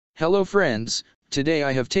Hello friends, today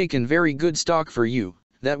I have taken very good stock for you,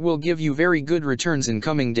 that will give you very good returns in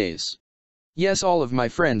coming days. Yes, all of my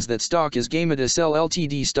friends, that stock is Gamida Cell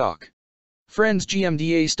Ltd stock. Friends,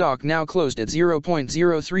 GMDA stock now closed at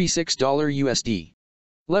 $0.036 USD.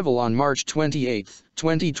 Level on March 28,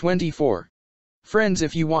 2024. Friends,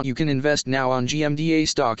 if you want, you can invest now on GMDA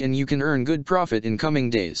stock and you can earn good profit in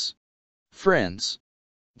coming days. Friends,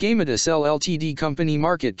 Gamida Cell Ltd company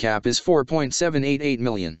market cap is 4.788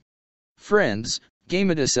 million. Friends,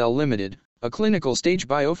 Gamida Cell Limited, a clinical stage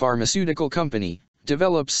biopharmaceutical company,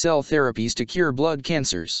 develops cell therapies to cure blood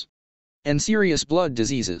cancers and serious blood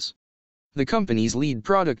diseases. The company's lead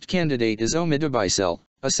product candidate is omidabicel,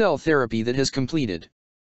 a cell therapy that has completed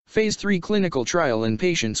Phase 3 clinical trial in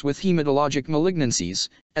patients with hematologic malignancies,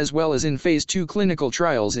 as well as in Phase 2 clinical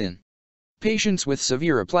trials in patients with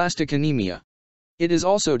severe aplastic anemia. It is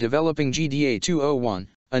also developing GDA201,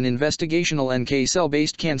 an investigational NK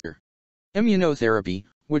cell-based cancer immunotherapy,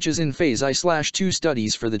 which is in Phase I/II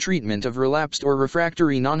studies for the treatment of relapsed or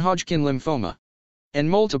refractory non-Hodgkin lymphoma and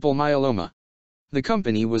multiple myeloma. The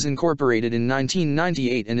company was incorporated in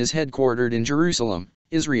 1998 and is headquartered in Jerusalem,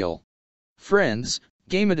 Israel. Friends,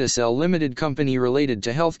 Gamida Cell Limited company related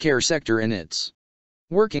to healthcare sector and it's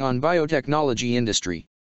working on biotechnology industry.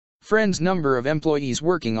 Friends, number of employees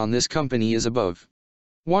working on this company is above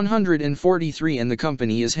 143 and the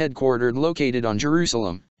company is headquartered located on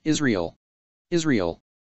Jerusalem, Israel.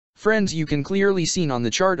 Friends, you can clearly seen on the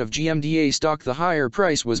chart of GMDA stock the higher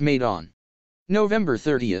price was made on November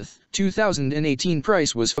 30, 2018.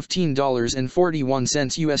 Price was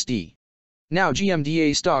 $15.41 USD. Now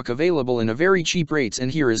GMDA stock available in a very cheap rates, and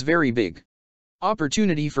here is very big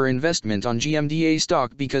opportunity for investment on GMDA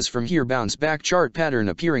stock because from here bounce back chart pattern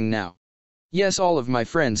appearing now. Yes, all of my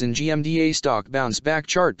friends, in GMDA stock bounce back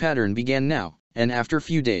chart pattern began now, and after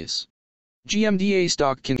few days GMDA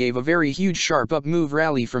stock can give a very huge sharp up move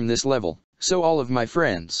rally from this level. So all of my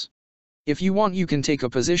friends, if you want, you can take a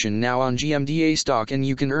position now on GMDA stock and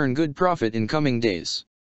you can earn good profit in coming days.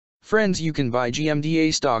 Friends, you can buy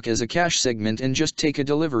GMDA stock as a cash segment and just take a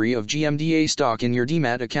delivery of GMDA stock in your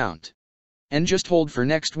demat account and just hold for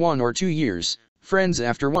next 1 or 2 years. Friends,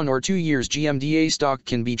 after 1 or 2 years GMDA stock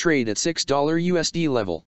can be traded at $6 USD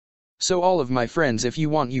level. So all of my friends, if you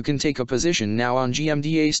want, you can take a position now on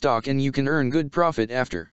GMDA stock and you can earn good profit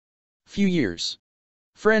after few years.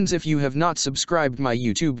 Friends, if you have not subscribed my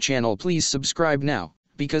YouTube channel, please subscribe now,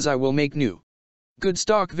 because I will make new good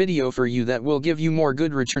stock video for you that will give you more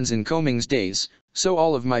good returns in coming days. So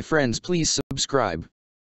all of my friends, please subscribe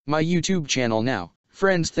my YouTube channel now.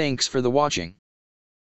 Friends, thanks for the watching.